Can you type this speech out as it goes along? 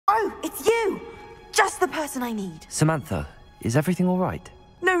Oh, it's you! Just the person I need. Samantha, is everything all right?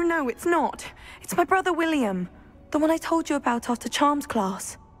 No, it's not. It's my brother William. The one I told you about after Charms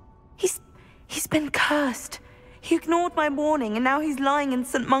class. He's been cursed. He ignored my warning and now he's lying in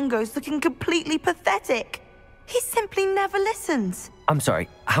St. Mungo's looking completely pathetic. He simply never listens. I'm sorry,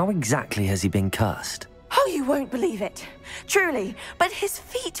 how exactly has he been cursed? Oh, you won't believe it. Truly, but his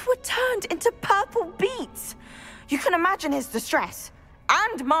feet were turned into purple beets. You can imagine his distress.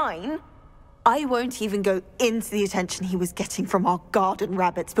 And mine. I won't even go into the attention he was getting from our garden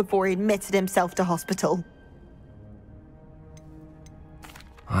rabbits before he admitted himself to hospital.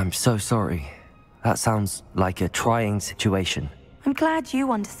 I'm so sorry. That sounds like a trying situation. I'm glad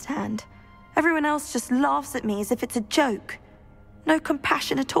you understand. Everyone else just laughs at me as if it's a joke. No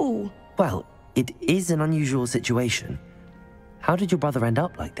compassion at all. Well, it is an unusual situation. How did your brother end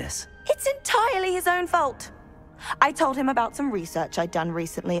up like this? It's entirely his own fault. I told him about some research I'd done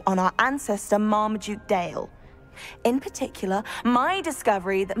recently on our ancestor Marmaduke Dale. In particular, my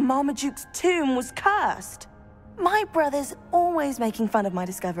discovery that Marmaduke's tomb was cursed. My brother's always making fun of my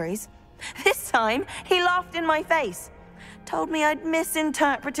discoveries. This time, he laughed in my face. Told me I'd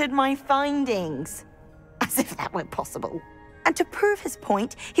misinterpreted my findings. As if that were possible. And to prove his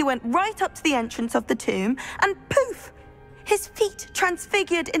point, he went right up to the entrance of the tomb and poof! His feet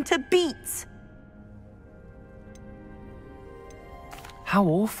transfigured into beets. How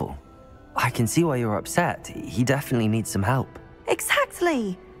awful. I can see why you're upset. He definitely needs some help.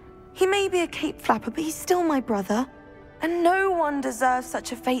 Exactly. He may be a cape flapper, but he's still my brother. And no one deserves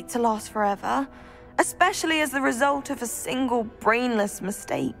such a fate to last forever, especially as the result of a single brainless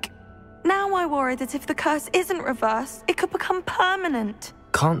mistake. Now I worry that if the curse isn't reversed, it could become permanent.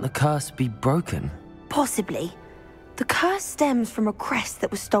 Can't the curse be broken? Possibly. The curse stems from a crest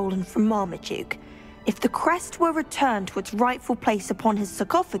that was stolen from Marmaduke. If the crest were returned to its rightful place upon his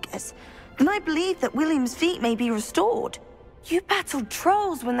sarcophagus, then I believe that William's feet may be restored. You battled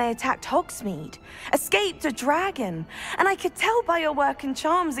trolls when they attacked Hogsmeade, escaped a dragon, and I could tell by your work and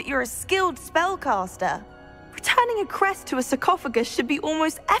charms that you're a skilled spellcaster. Returning a crest to a sarcophagus should be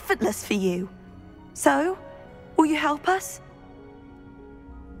almost effortless for you. So, will you help us?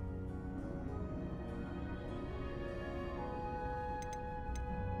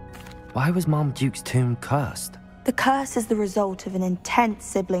 Why was Marmaduke's tomb cursed? The curse is the result of an intense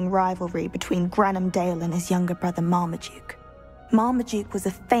sibling rivalry between Granham Dale and his younger brother Marmaduke. Marmaduke was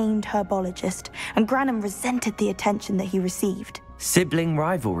a famed herbologist, and Granham resented the attention that he received. Sibling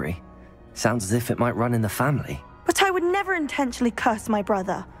rivalry? Sounds as if it might run in the family. But I would never intentionally curse my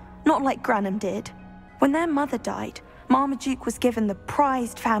brother, not like Granham did. When their mother died, Marmaduke was given the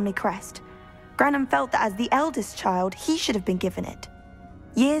prized family crest. Granham felt that as the eldest child, he should have been given it.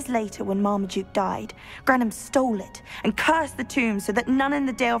 Years later, when Marmaduke died, Granham stole it and cursed the tomb so that none in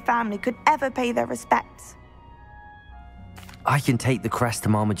the Dale family could ever pay their respects. I can take the crest to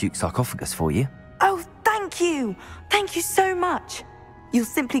Marmaduke's sarcophagus for you. Oh, thank you! Thank you so much! You'll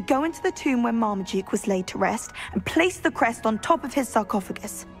simply go into the tomb where Marmaduke was laid to rest and place the crest on top of his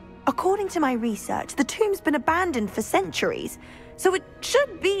sarcophagus. According to my research, the tomb's been abandoned for centuries, so it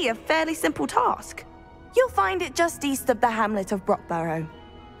should be a fairly simple task. You'll find it just east of the hamlet of Brockborough.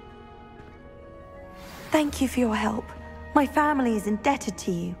 Thank you for your help. My family is indebted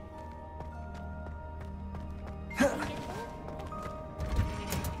to you.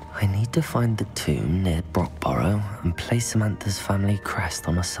 I need to find the tomb near Brockborough and place Samantha's family crest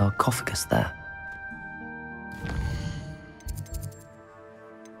on a sarcophagus there.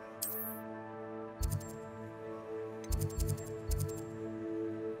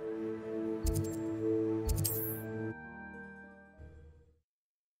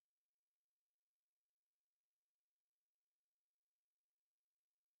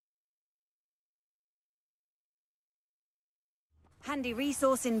 Handy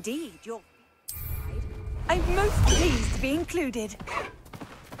resource indeed. I'm most pleased to be included.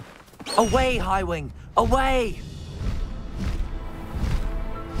 Away, Highwing! Away!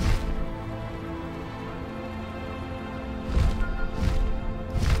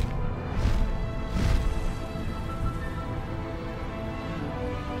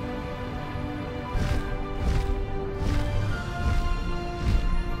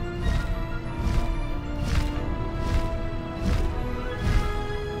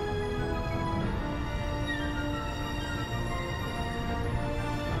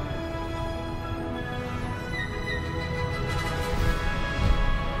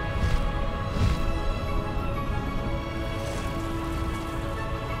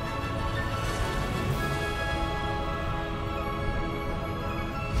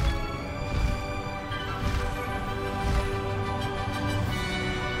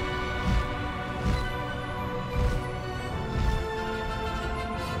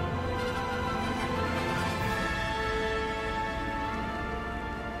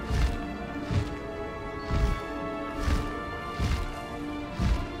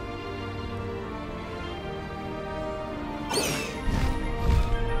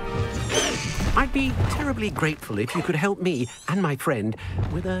 I'd be terribly grateful if you could help me and my friend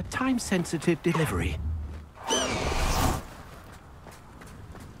with a time-sensitive delivery.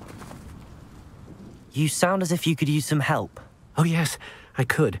 You sound as if you could use some help. Oh, yes, I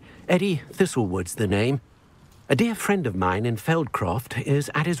could. Eddie Thistlewood's the name. A dear friend of mine in Feldcroft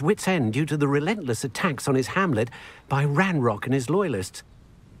is at his wit's end due to the relentless attacks on his hamlet by Ranrock and his loyalists.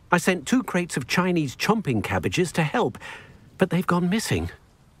 I sent 2 crates of Chinese chomping cabbages to help, but they've gone missing.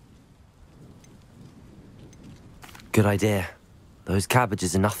 Good idea. Those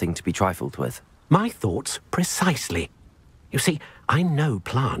cabbages are nothing to be trifled with. My thoughts precisely. You see, I know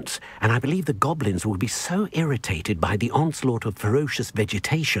plants, and I believe the goblins will be so irritated by the onslaught of ferocious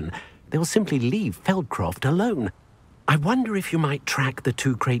vegetation, they'll simply leave Feldcroft alone. I wonder if you might track the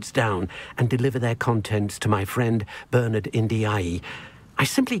 2 crates down and deliver their contents to my friend Bernard Indiai. I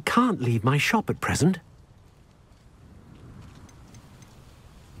simply can't leave my shop at present.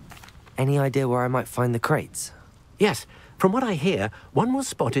 Any idea where I might find the crates? Yes. From what I hear, one was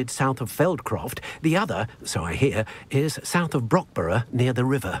spotted south of Feldcroft. The other, so I hear, is south of Brockborough, near the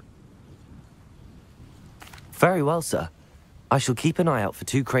river. Very well, sir. I shall keep an eye out for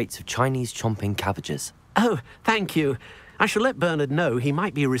 2 crates of Chinese chomping cabbages. Oh, thank you. I shall let Bernard know he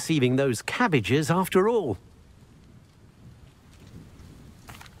might be receiving those cabbages after all.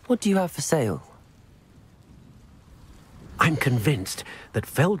 What do you have for sale? I'm convinced that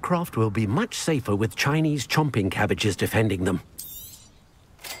Feldcroft will be much safer with Chinese chomping cabbages defending them.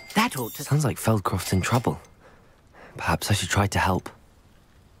 That ought to... Sounds like Feldcroft's in trouble. Perhaps I should try to help.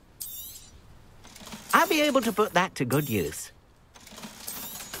 I'll be able to put that to good use.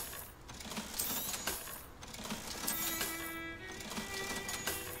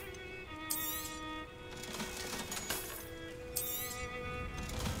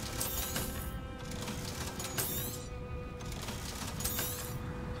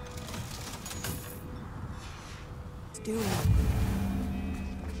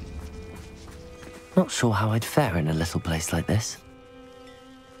 Not sure how I'd fare in a little place like this.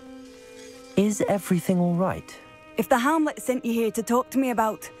 Is everything all right? If the Hamlet sent you here to talk to me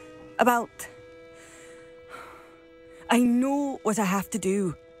about... I know what I have to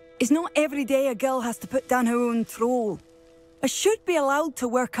do. It's not every day a girl has to put down her own troll. I should be allowed to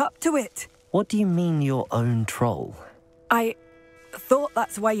work up to it. What do you mean, your own troll? I thought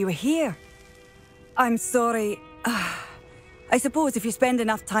that's why you were here. I'm sorry. I suppose if you spend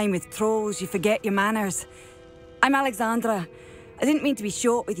enough time with trolls, you forget your manners. I'm Alexandra. I didn't mean to be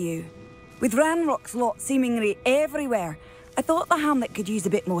short with you. With Ranrock's lot seemingly everywhere, I thought the hamlet could use a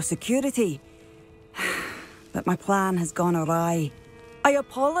bit more security. But my plan has gone awry. I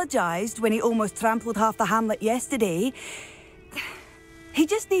apologised when he almost trampled half the hamlet yesterday. He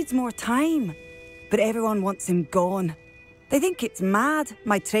just needs more time. But everyone wants him gone. They think it's mad,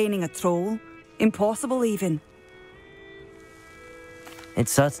 my training a troll. Impossible, even. It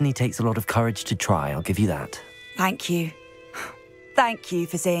certainly takes a lot of courage to try, I'll give you that. Thank you. Thank you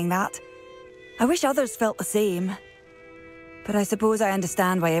for saying that. I wish others felt the same. But I suppose I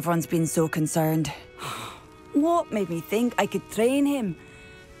understand why everyone's been so concerned. What made me think I could train him?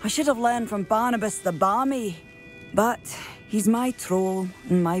 I should have learned from Barnabas the Barmy. But he's my troll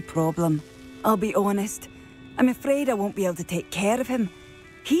and my problem. I'll be honest. I'm afraid I won't be able to take care of him.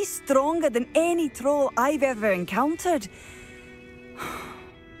 He's stronger than any troll I've ever encountered.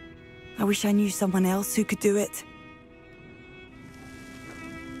 I wish I knew someone else who could do it.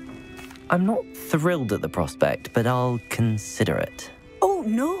 I'm not thrilled at the prospect, but I'll consider it. Oh,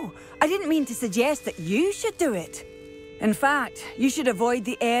 no. I didn't mean to suggest that you should do it. In fact, you should avoid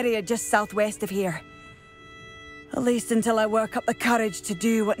the area just southwest of here. At least until I work up the courage to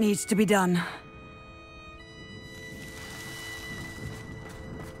do what needs to be done.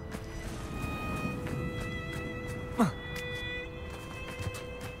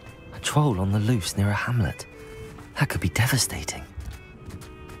 A troll on the loose near a hamlet. That could be devastating.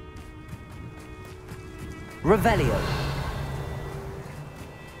 Revelio.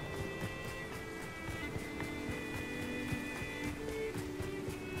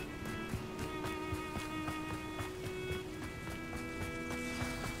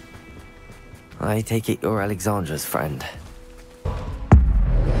 I take it you're Alexandra's friend.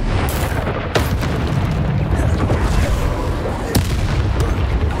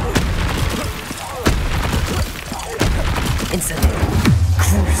 Instantly.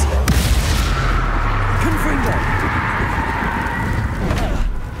 Crucial. Confringo.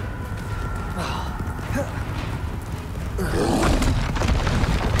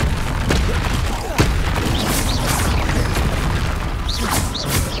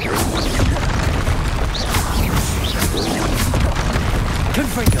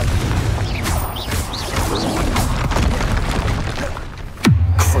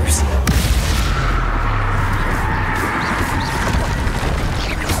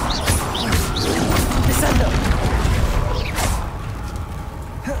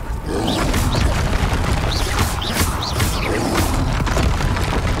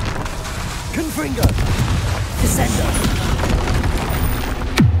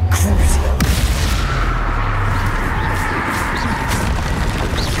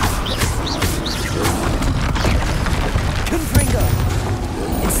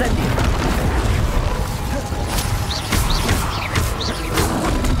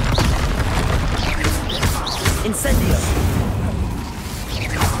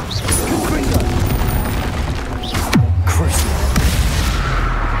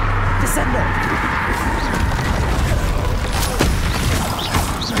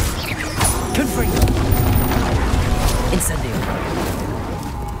 Confringo. Incendio.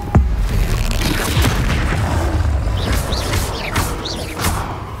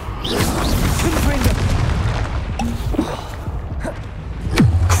 Confringo.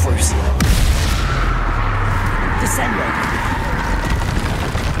 Crucio. Descendo.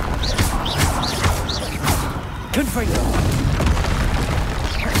 Confringo.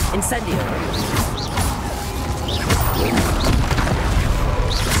 Incendio.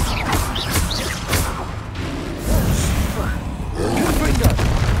 Confringo.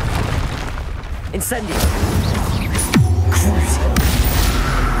 Incendio. Crucio.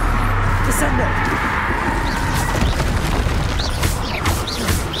 Descendo.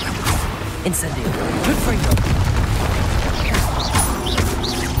 Incendio. Confringo.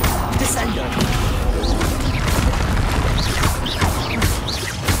 Descendo.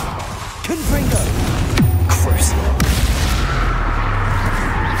 Confringo. Crucio.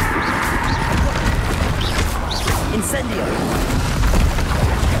 Incendio.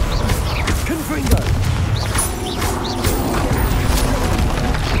 Confringo.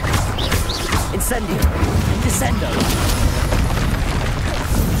 Incendio. Descendo.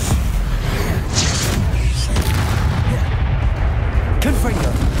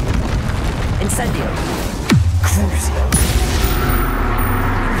 Confringo. Incendio. Crucio.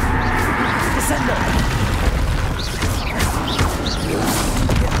 Descendo.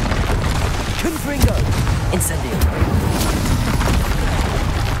 Confringo. Incendio.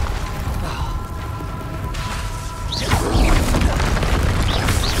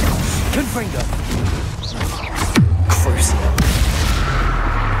 Confringo. Crucio.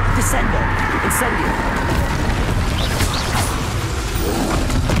 Descendo. Incendio.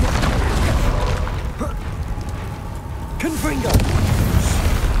 Confringo.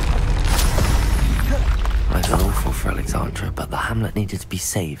 I feel awful for Alexandra, but the hamlet needed to be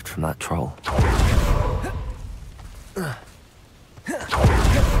saved from that troll.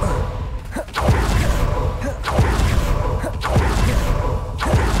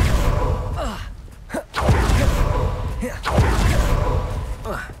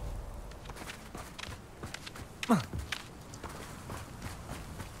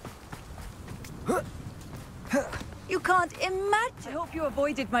 You can't imagine. I hope you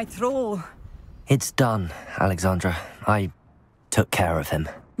avoided my troll. It's done, Alexandra. I took care of him.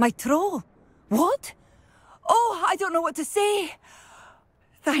 My troll? What? Oh, I don't know what to say.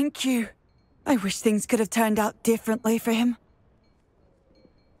 Thank you. I wish things could have turned out differently for him.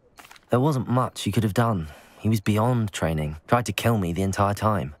 There wasn't much you could have done. He was beyond training. Tried to kill me the entire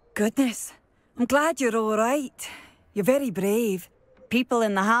time. Goodness. I'm glad you're all right. You're very brave. People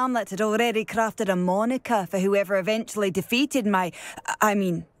in the hamlet had already crafted a moniker for whoever eventually defeated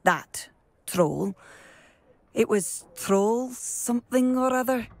that troll. It was Troll something or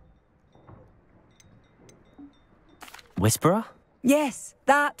other. Whisperer? Yes,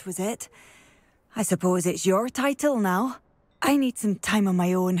 that was it. I suppose it's your title now. I need some time on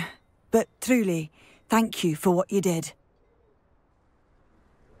my own. But truly, thank you for what you did.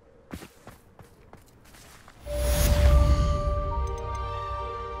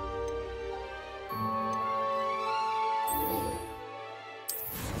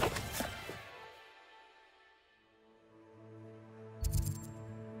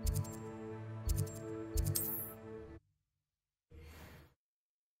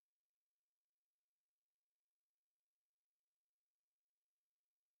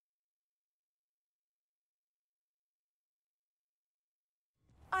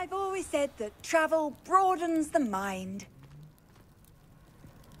 I've always said that travel broadens the mind.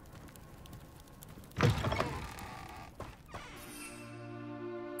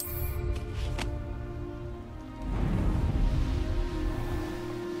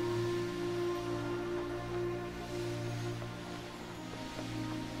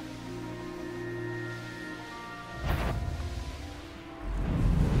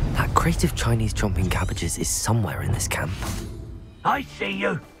 That crate of Chinese chomping cabbages is somewhere in this camp. I see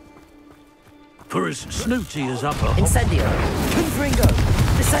you. For as snooty as upper... Incendio. Confringo.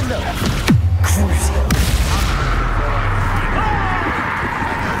 Descendo. Crucio.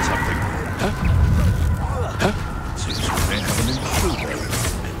 I got something. Huh? Seems we may have an intruder in the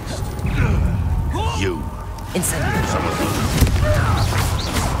midst. You. Incendio. Some of them.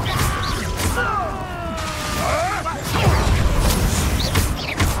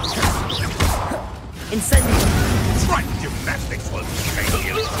 Incendio. Right gymnastics will change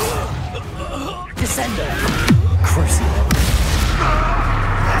you. Descendo. Crucio.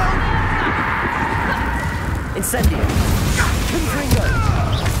 Incendio. Confringo.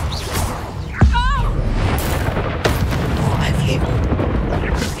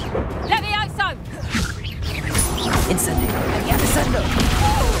 Leviosa!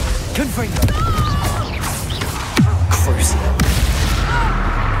 Confringo! Crucible!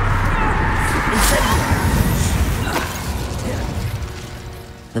 Incendio!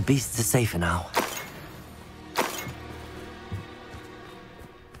 The beasts are safer now.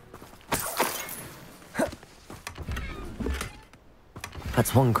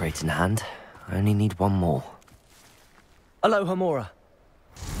 That's one crate in hand. I only need one more. Aloha, Mora.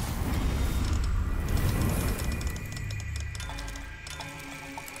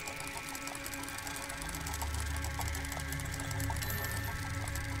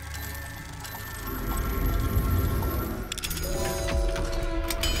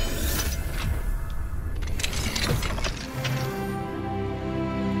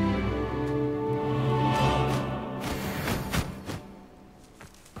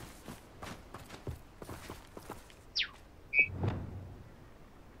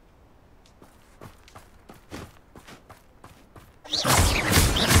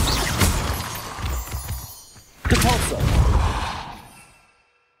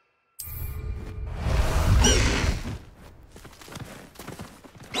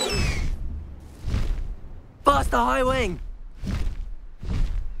 The high wing!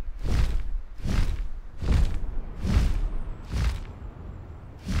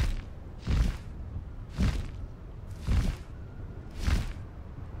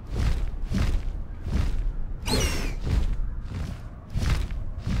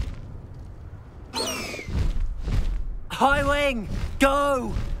 High wing!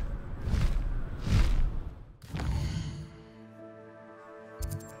 Go!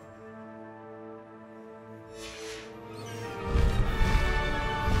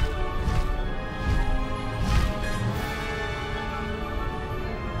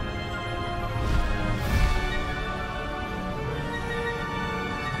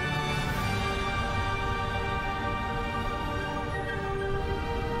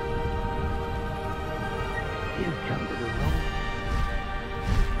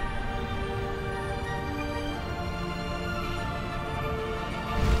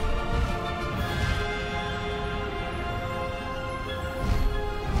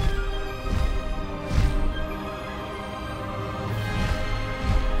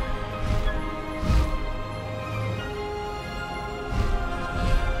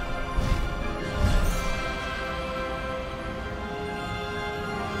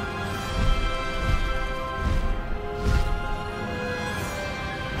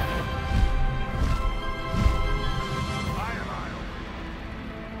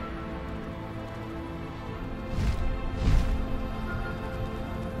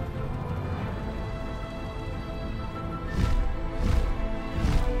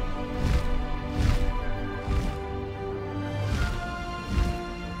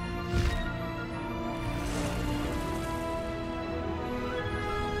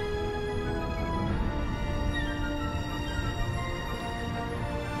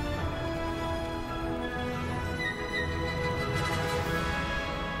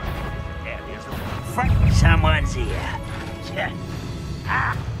 Someone's here.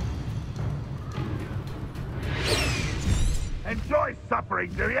 Enjoy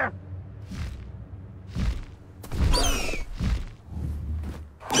suffering, do you?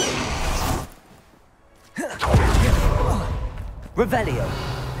 Revelio!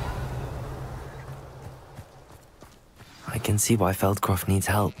 I can see why Feldcroft needs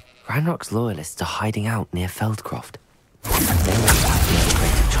help. Ranrock's loyalists are hiding out near Feldcroft. They will have the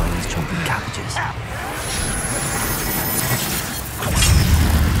crate of Chinese chomping cabbages.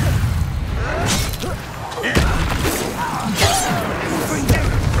 Bring them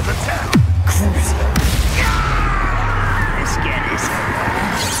from the town! Let's get this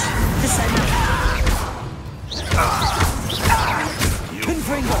You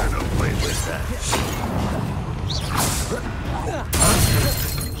run away with that.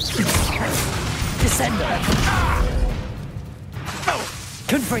 Descendo!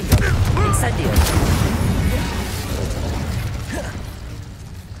 Confringo! Incendio!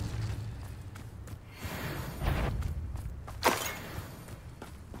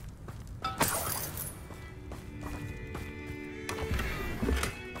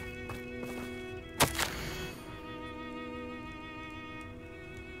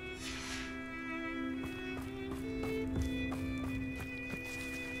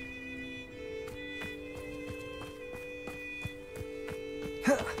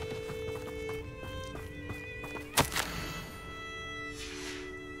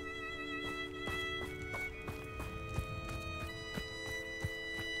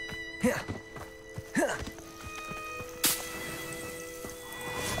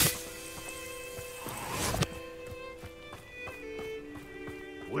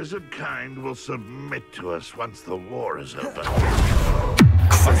 wizard kind will submit to us once the war is over.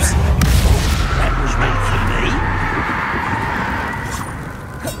 That was meant for me.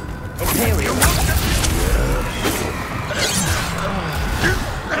 Imperial.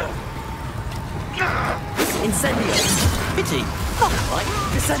 Incendio. Pity. Not right.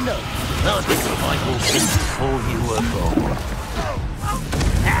 Descendo. No, I think you might walk in before you were born.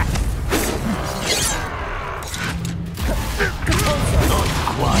 Not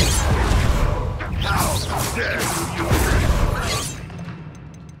quite. How dare you!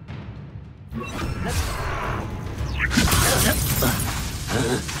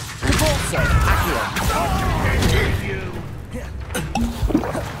 Caporzo. Accio.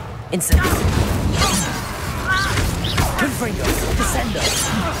 Incendio. Confringo. Descendo.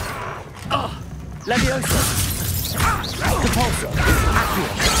 Levioso. Caporzo. Accio.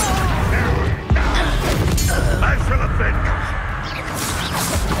 I shall avenge.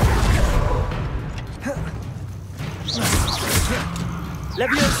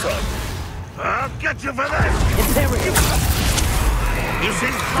 Levioso. I'll get you for this. Imperial. You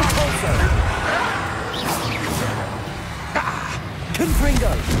see? Caporzo.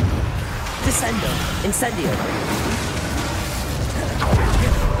 Confringo. Descendo. Incendio.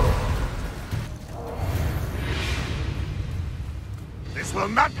 This will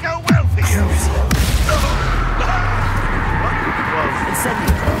not go well for you.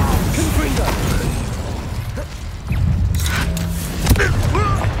 Incendio. Confringo.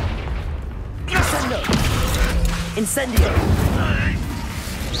 Descendo. Incendio.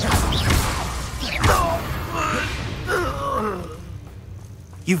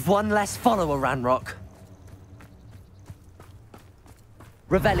 You've one less follower, Ranrock.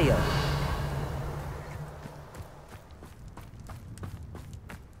 Revelio.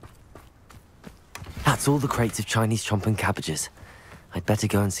 That's all the crates of Chinese chomping cabbages. I'd better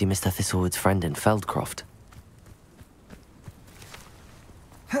go and see Mr. Thistlewood's friend in Feldcroft.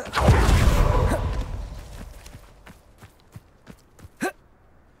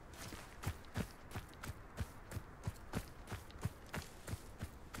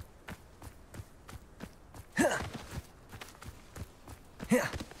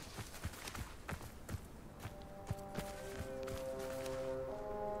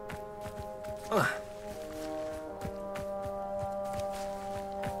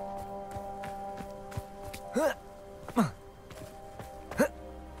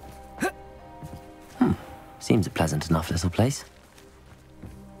 Seems a pleasant enough little place.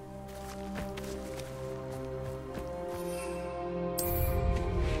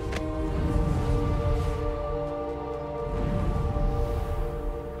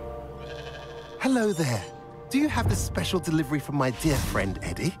 Hello there. Do you have the special delivery from my dear friend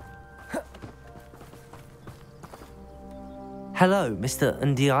Eddie? Hello, Mr.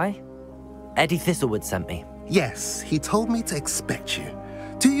 Ndi? Eddie Thistlewood sent me. Yes, he told me to expect you.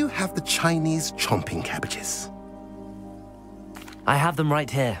 Do you have the Chinese chomping cabbages? I have them right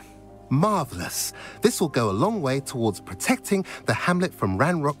here. Marvelous. This will go a long way towards protecting the hamlet from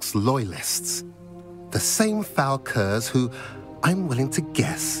Ranrock's loyalists. The same foul curs who, I'm willing to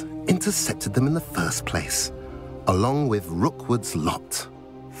guess, intercepted them in the first place, along with Rookwood's lot.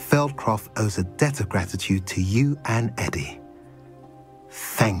 Feldcroft owes a debt of gratitude to you and Eddie.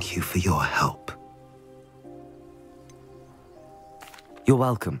 Thank you for your help. You're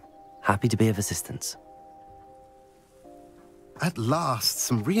welcome. Happy to be of assistance. At last,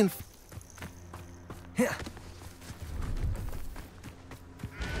 some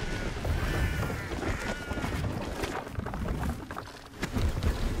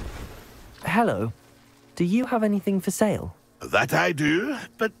Hello. Do you have anything for sale? That I do,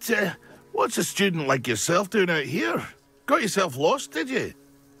 but what's a student like yourself doing out here? Got yourself lost, did you?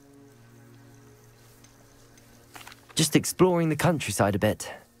 Just exploring the countryside a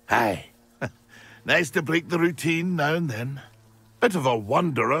bit. Aye. Nice to break the routine now and then. Bit of a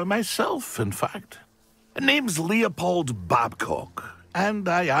wanderer myself, in fact. Name's Leopold Babcock, and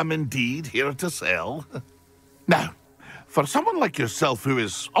I am indeed here to sell. Now, for someone like yourself who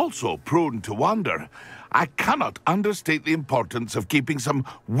is also prone to wander, I cannot understate the importance of keeping some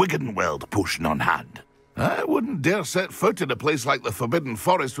Wiggenweld potion on hand. I wouldn't dare set foot in a place like the Forbidden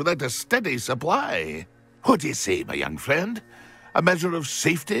Forest without a steady supply. What do you say, my young friend? A measure of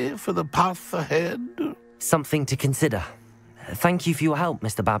safety for the path ahead? Something to consider. Thank you for your help,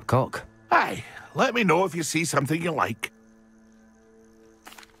 Mr. Babcock. Aye, let me know if you see something you like.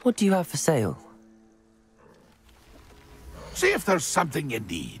 What do you have for sale? See if there's something you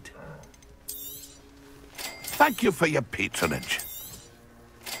need. Thank you for your patronage.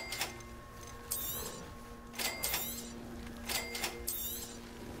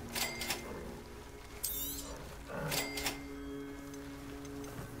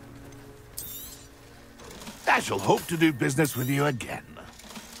 shall hope to do business with you again.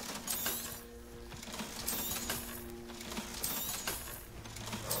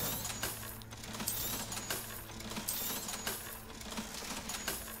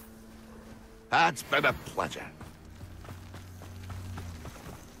 It's been a pleasure.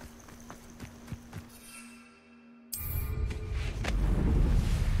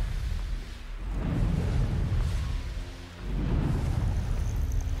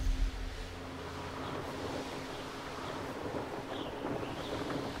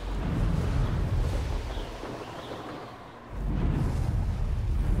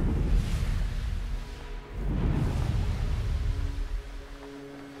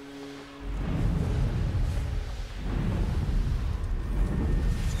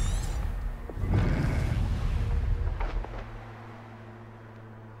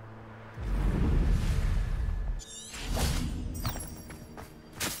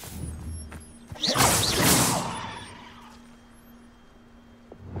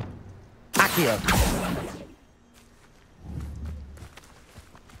 Accio.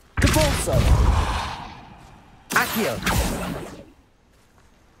 Capolso. Accio.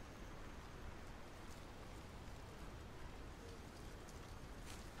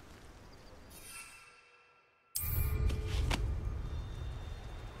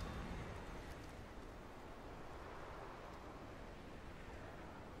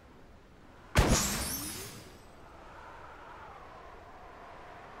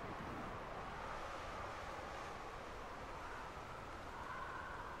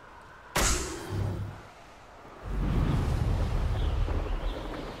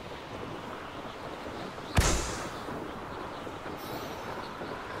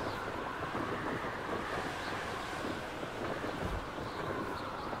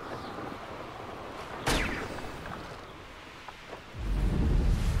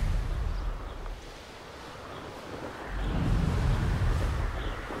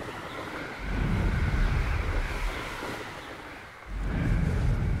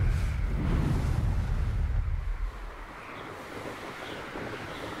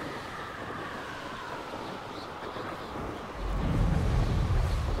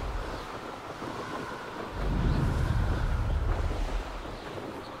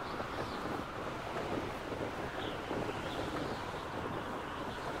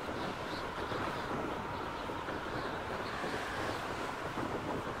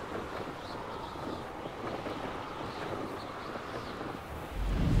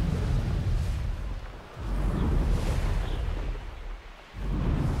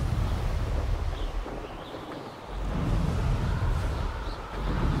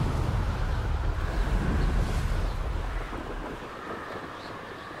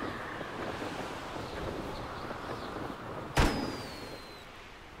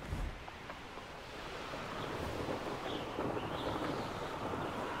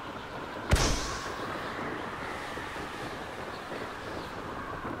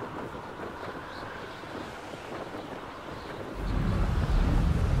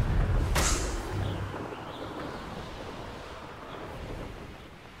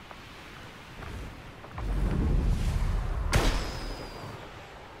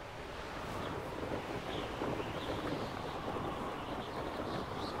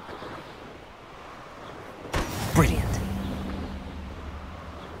 Brilliant.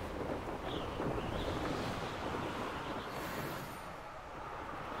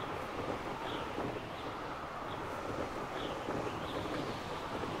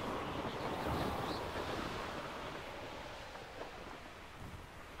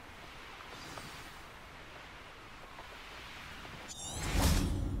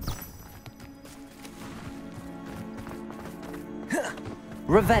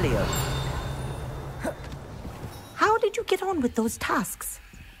 Revelio. How did you get on with those tasks?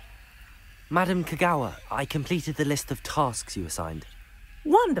 Madam Kagawa, I completed the list of tasks you assigned.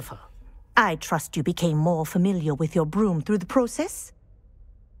 Wonderful. I trust you became more familiar with your broom through the process?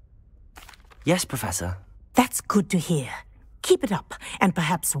 Yes, Professor. That's good to hear. Keep it up, and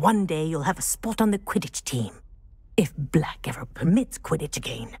perhaps one day you'll have a spot on the Quidditch team. If Black ever permits Quidditch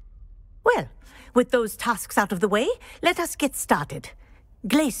again. Well, with those tasks out of the way, let us get started.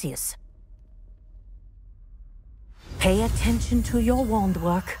 Glacius. Pay attention to your wand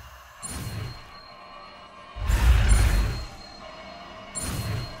work.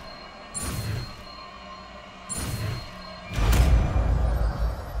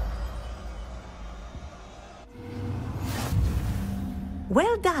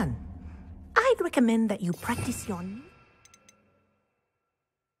 Well done. I'd recommend that you practice your...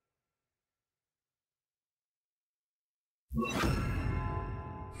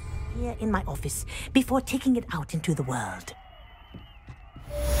 here in my office before taking it out into the world.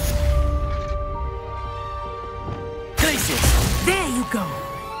 Glacius! There you go!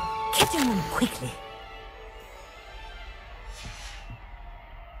 Get on them quickly.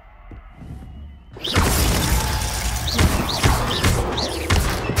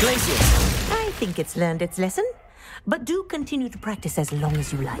 Glacius! I think it's learned its lesson, but do continue to practice as long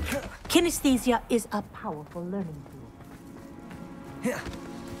as you like. Kinesthesia is a powerful learning tool.